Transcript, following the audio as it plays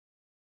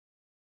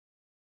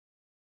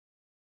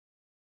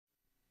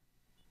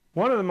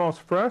One of the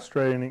most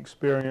frustrating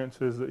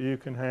experiences that you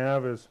can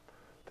have is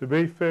to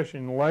be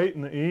fishing late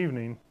in the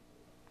evening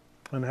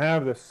and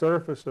have the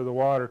surface of the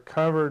water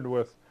covered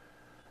with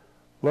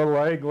little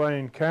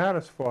egg-laying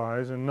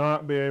caddisflies and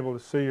not be able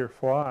to see your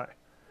fly.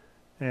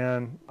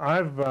 And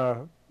I've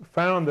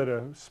found that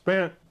a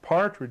spent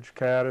partridge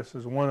caddis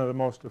is one of the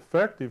most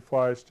effective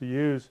flies to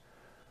use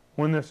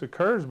when this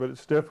occurs, but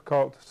it's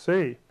difficult to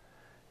see.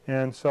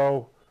 And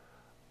so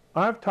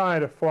I've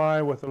tied a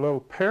fly with a little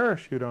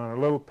parachute on it,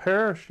 a little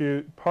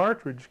parachute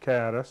partridge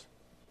caddis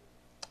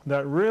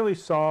that really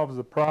solves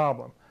the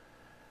problem.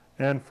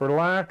 And for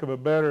lack of a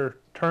better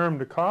term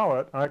to call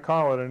it, I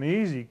call it an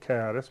EZ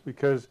Caddis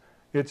because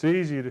it's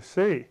easy to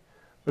see.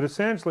 But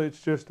essentially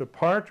it's just a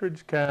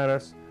partridge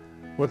caddis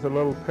with a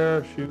little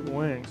parachute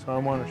wing. So I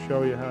want to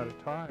show you how to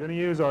tie it. I'm going to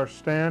use our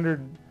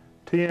standard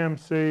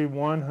TMC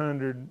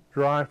 100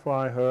 dry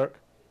fly hook,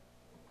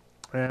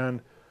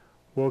 and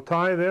we'll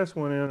tie this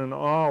one in an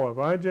olive.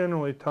 I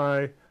generally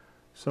tie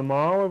some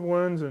olive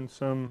ones and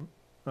some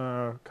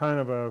kind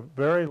of a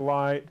very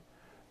light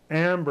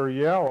amber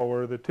yellow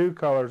are the two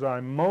colors I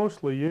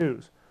mostly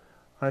use.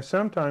 I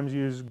sometimes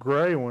use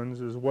gray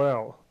ones as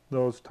well,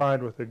 those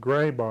tied with a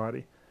gray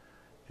body.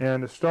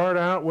 And to start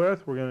out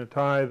with, we're going to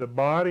tie the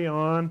body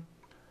on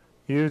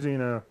using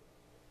a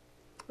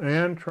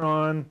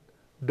Antron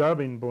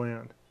dubbing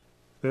blend.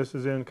 This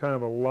is in kind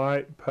of a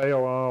light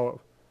pale olive.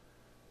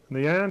 And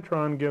the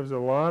Antron gives a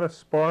lot of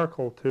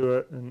sparkle to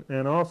it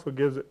and also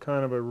gives it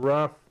kind of a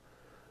rough,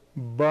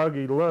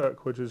 buggy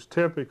look, which is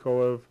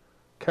typical of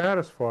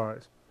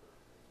caddisflies.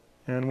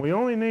 And we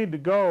only need to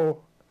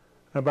go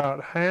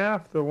about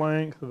half the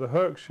length of the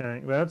hook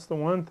shank. That's the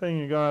one thing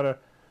you got to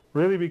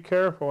really be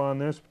careful on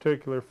this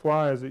particular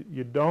fly, is that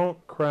you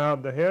don't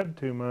crowd the head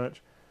too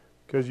much,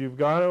 because you've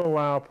got to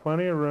allow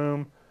plenty of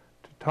room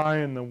to tie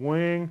in the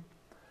wing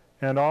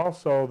and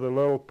also the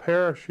little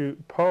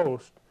parachute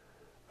post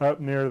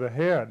up near the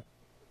head.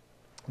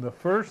 The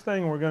first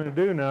thing we're going to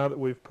do now that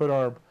we've put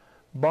our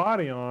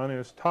body on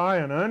is tie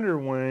an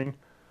underwing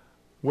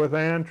with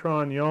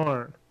Antron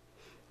yarn.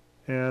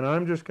 And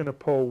I'm just going to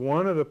pull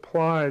one of the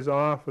plies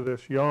off of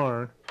this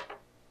yarn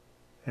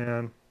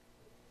and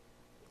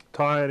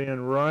tie it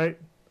in right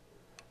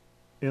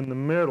in the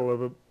middle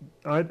of a,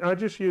 I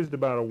just used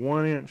about a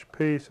 1-inch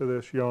piece of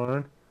this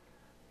yarn,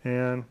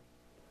 and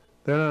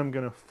then I'm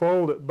going to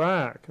fold it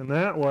back, and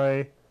that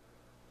way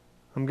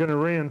I'm going to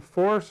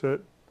reinforce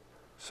it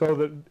so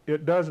that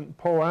it doesn't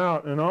pull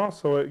out, and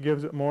also it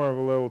gives it more of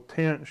a little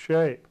tent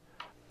shape.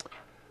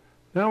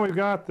 Now we've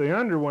got the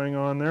underwing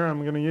on there,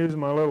 I'm going to use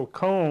my little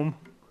comb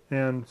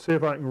and see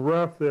if I can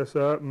rough this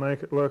up and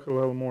make it look a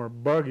little more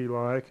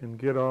buggy-like and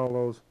get all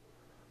those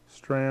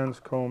strands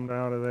combed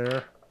out of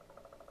there.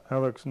 That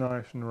looks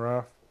nice and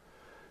rough.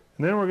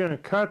 And then we're going to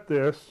cut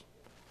this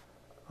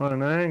on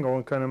an angle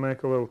and kind of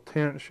make a little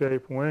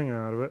tent-shaped wing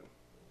out of it.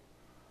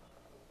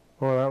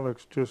 Boy, that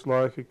looks just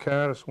like a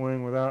caddis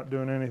wing without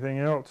doing anything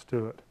else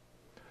to it.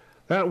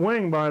 That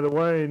wing, by the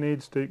way,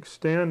 needs to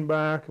extend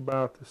back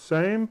about the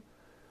same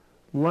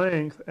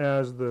length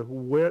as the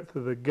width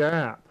of the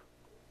gap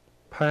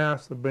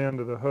past the bend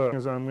of the hook.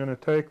 As I'm going to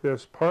take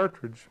this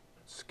partridge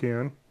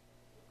skin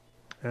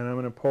and I'm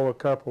going to pull a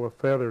couple of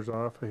feathers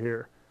off of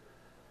here.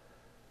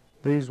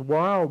 These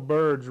wild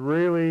birds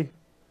really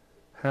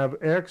have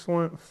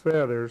excellent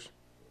feathers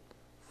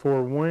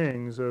for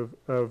wings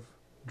of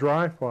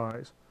dry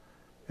flies.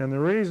 And the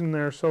reason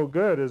they're so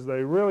good is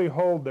they really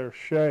hold their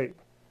shape,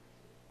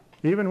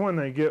 even when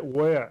they get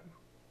wet.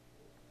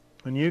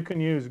 And you can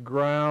use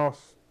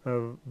grouse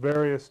of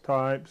various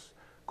types,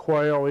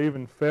 quail,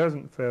 even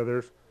pheasant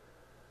feathers,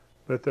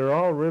 but they're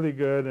all really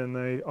good, and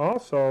they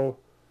also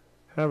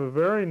have a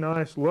very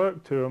nice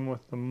look to them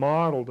with the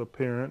mottled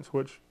appearance,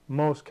 which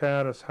most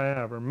caddis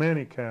have, or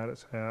many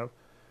caddis have.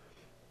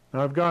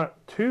 Now I've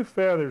got 2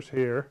 feathers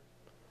here,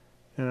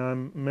 and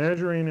I'm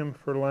measuring them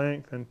for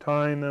length and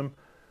tying them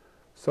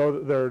so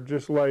that they're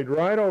just laid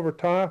right over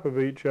top of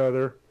each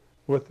other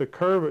with the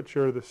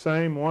curvature the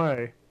same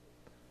way.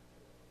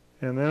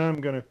 And then I'm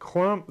going to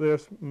clump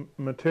this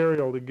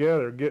material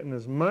together, getting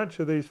as much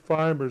of these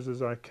fibers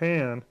as I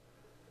can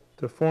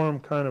to form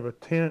kind of a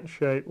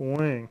tent-shaped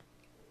wing,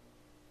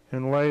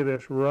 and lay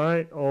this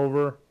right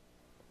over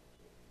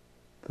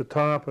the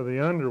top of the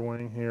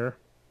underwing here,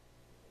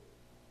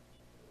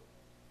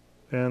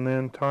 and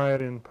then tie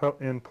it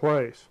in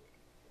place.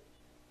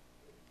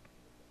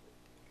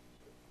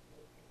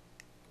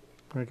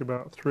 Make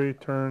about 3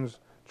 turns.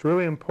 It's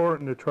really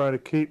important to try to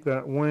keep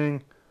that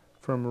wing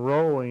from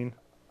rolling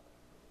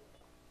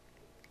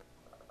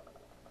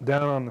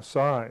down on the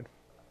side.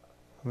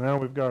 Now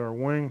we've got our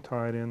wing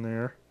tied in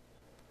there.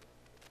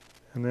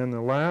 And then the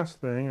last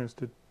thing is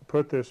to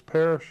put this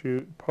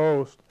parachute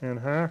post and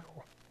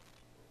hackle.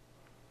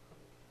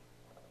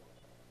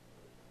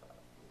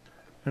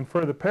 And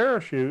for the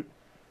parachute,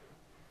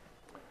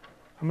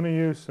 I'm going to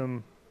use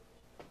some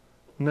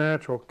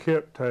natural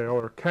kip tail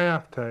or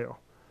calf tail.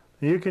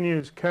 You can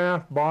use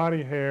calf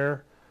body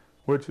hair,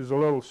 which is a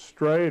little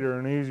straighter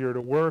and easier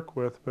to work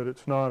with, but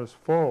it's not as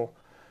full.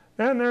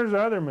 And there's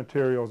other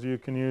materials you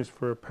can use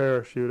for a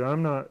parachute.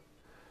 I'm not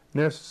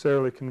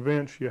necessarily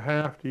convinced you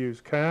have to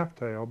use calf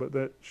tail, but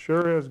that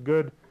sure is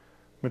good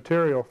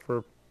material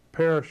for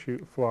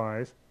parachute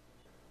flies.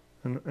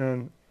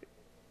 And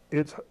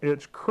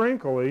it's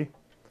crinkly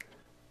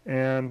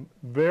and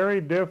very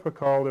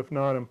difficult, if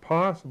not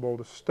impossible,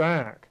 to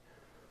stack.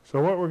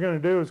 So what we're going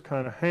to do is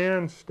kind of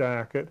hand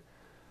stack it.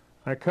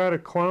 I cut a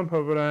clump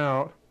of it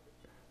out.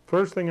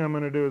 First thing I'm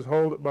going to do is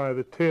hold it by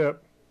the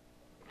tip,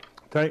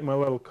 take my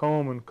little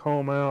comb and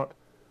comb out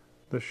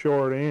the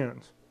short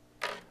ends.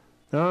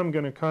 Now I'm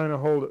going to kind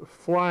of hold it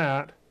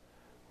flat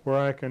where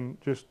I can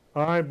just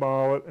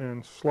eyeball it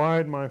and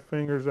slide my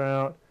fingers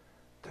out,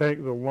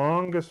 take the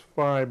longest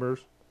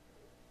fibers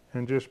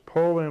and just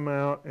pull them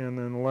out and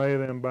then lay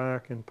them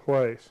back in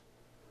place.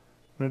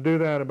 I'm going to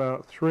do that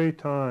about 3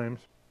 times.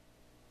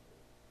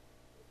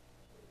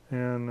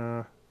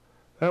 And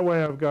that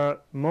way I've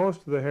got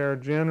most of the hair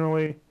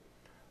generally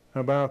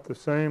about the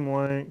same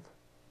length.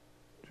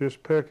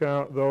 Just pick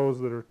out those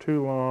that are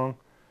too long.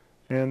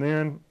 And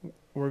then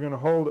we're going to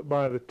hold it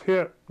by the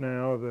tip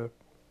now of the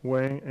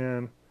wing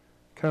and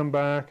come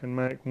back and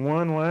make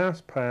one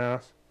last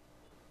pass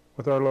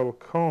with our little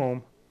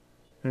comb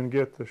and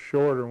get the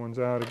shorter ones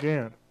out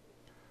again.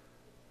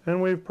 And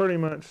we've pretty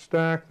much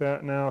stacked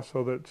that now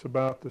so that it's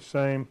about the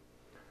same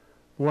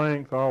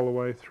length all the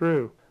way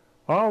through.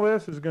 All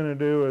this is going to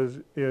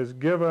do is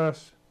give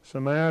us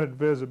some added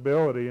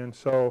visibility, and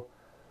so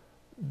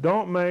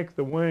don't make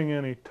the wing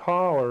any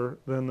taller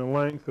than the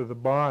length of the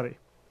body.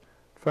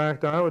 In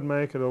fact, I would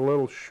make it a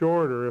little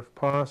shorter if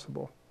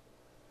possible.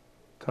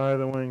 Tie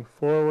the wing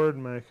forward,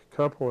 make a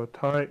couple of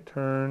tight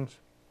turns,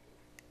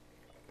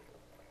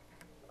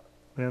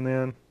 and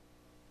then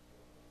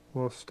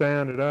we'll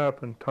stand it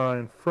up and tie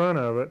in front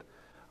of it.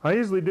 I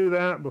usually do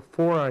that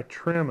before I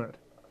trim it,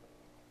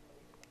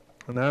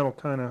 and that'll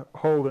kind of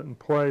hold it in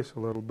place a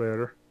little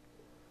better.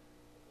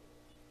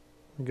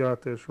 We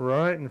got this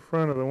right in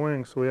front of the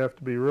wing, so we have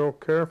to be real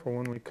careful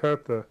when we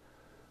cut the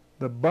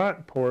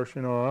butt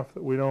portion off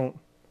that we don't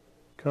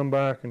come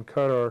back and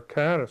cut our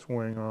caddis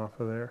wing off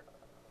of there.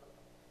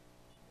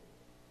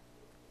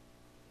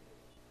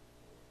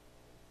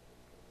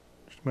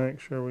 Just make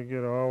sure we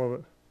get all of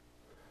it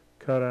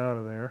cut out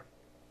of there.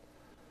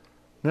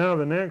 Now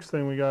the next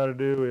thing we got to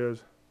do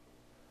is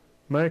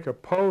make a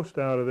post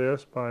out of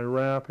this by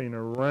wrapping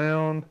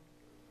around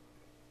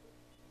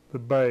the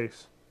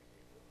base.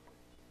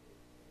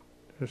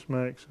 Just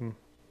make some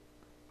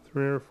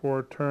 3 or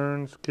 4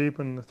 turns,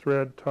 keeping the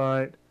thread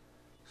tight,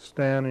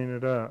 standing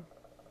it up.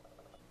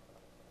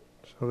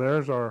 So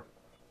there's our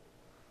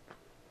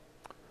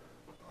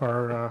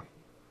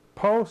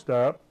post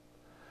up,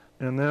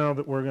 and now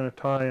that we're going to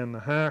tie in the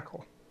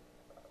hackle.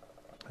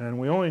 And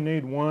we only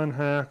need 1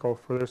 hackle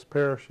for this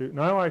parachute, and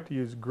I like to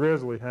use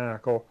grizzly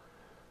hackle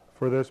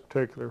for this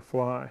particular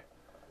fly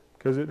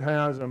because it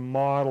has a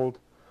mottled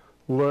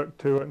look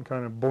to it and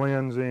kind of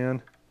blends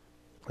in.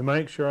 To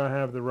make sure I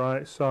have the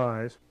right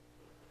size,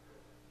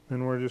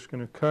 then we're just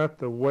going to cut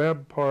the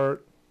web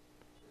part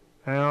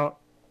out,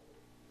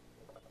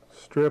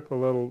 strip a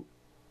little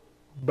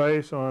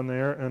base on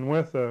there, and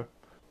with a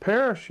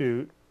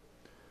parachute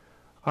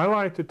I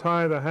like to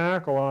tie the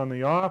hackle on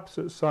the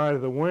opposite side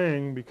of the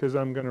wing because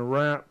I'm going to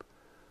wrap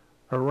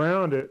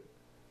around it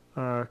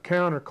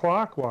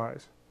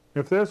counterclockwise.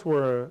 If this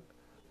were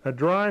a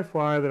dry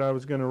fly that I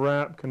was going to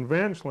wrap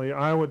conventionally,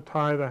 I would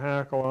tie the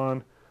hackle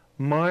on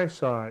my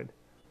side.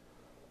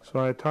 So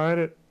I tied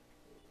it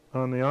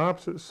on the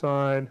opposite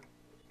side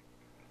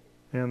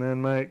and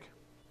then make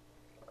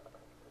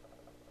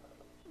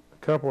a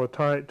couple of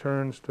tight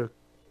turns to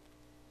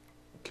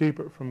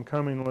keep it from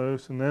coming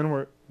loose, and then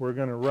we're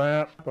going to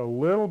wrap a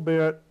little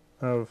bit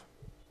of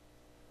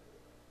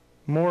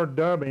more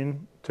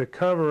dubbing to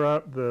cover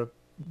up the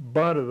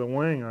butt of the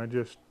wing I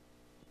just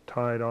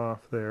tied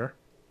off there.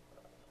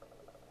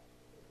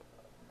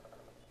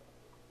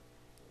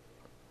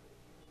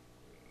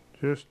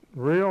 Just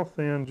real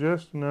thin,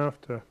 just enough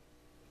to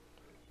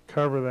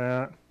cover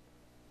that.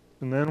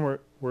 And then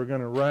we're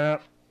going to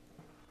wrap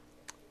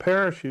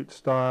parachute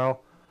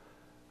style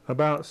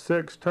about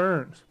 6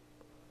 turns.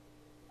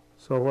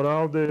 So what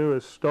I'll do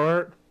is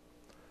start,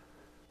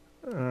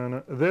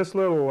 and this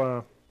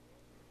little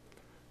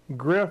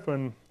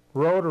Griffin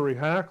rotary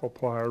hackle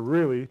plier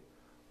really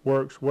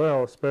works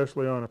well,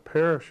 especially on a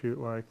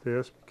parachute like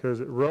this, because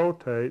it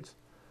rotates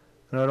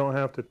and I don't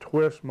have to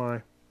twist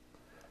my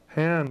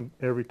hand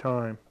every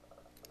time.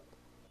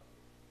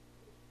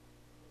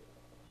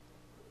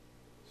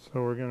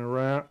 So we're going to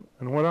wrap,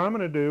 and what I'm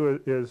going to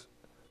do is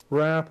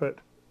wrap it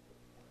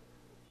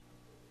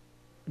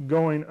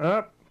going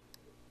up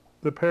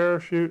the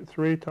parachute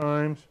 3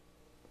 times,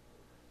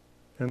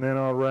 and then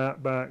I'll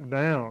wrap back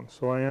down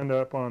so I end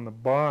up on the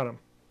bottom.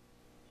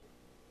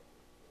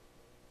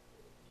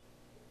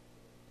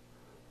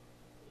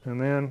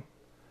 And then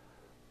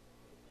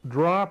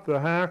drop the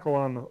hackle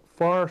on the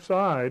far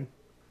side,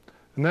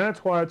 and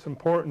that's why it's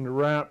important to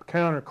wrap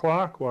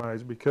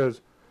counterclockwise,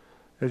 because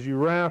as you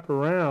wrap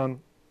around,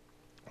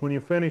 When you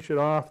finish it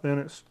off, then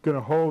it's going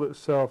to hold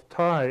itself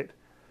tight,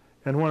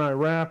 and when I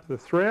wrap the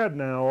thread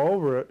now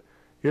over it,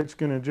 it's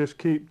going to just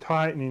keep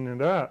tightening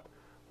it up.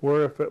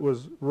 Where if it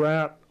was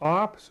wrapped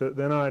opposite,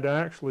 then I'd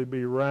actually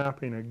be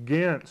wrapping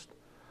against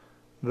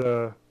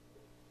the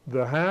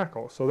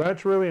hackle. So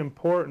that's really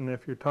important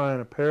if you're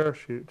tying a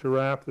parachute, to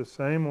wrap the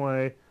same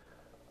way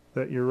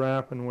that you're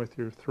wrapping with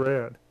your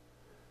thread.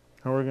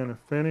 Now we're going to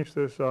finish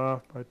this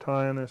off by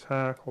tying this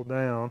hackle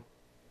down.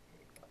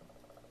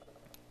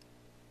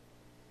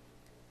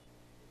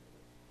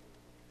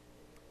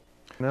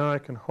 Now I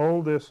can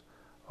hold this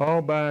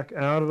all back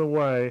out of the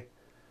way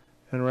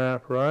and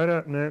wrap right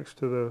up next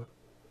to the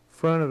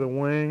front of the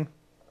wing,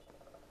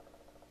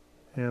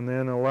 and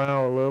then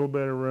allow a little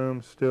bit of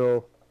room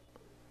still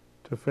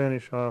to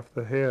finish off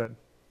the head.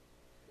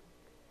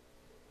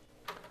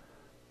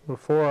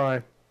 Before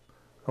I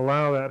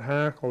allow that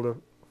hackle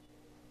to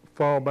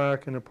fall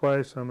back into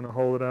place, I'm going to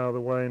hold it out of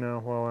the way now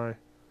while I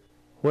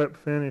whip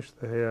finish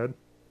the head.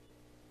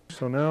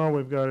 So now all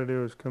we've got to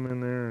do is come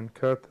in there and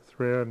cut the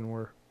thread, and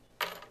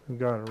we've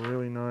got a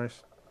really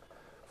nice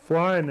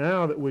fly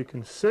now that we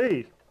can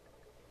see.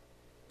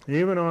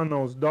 Even on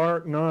those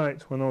dark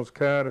nights when those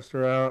caddis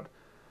are out,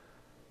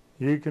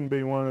 you can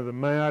be one of the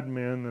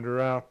madmen that are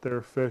out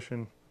there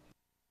fishing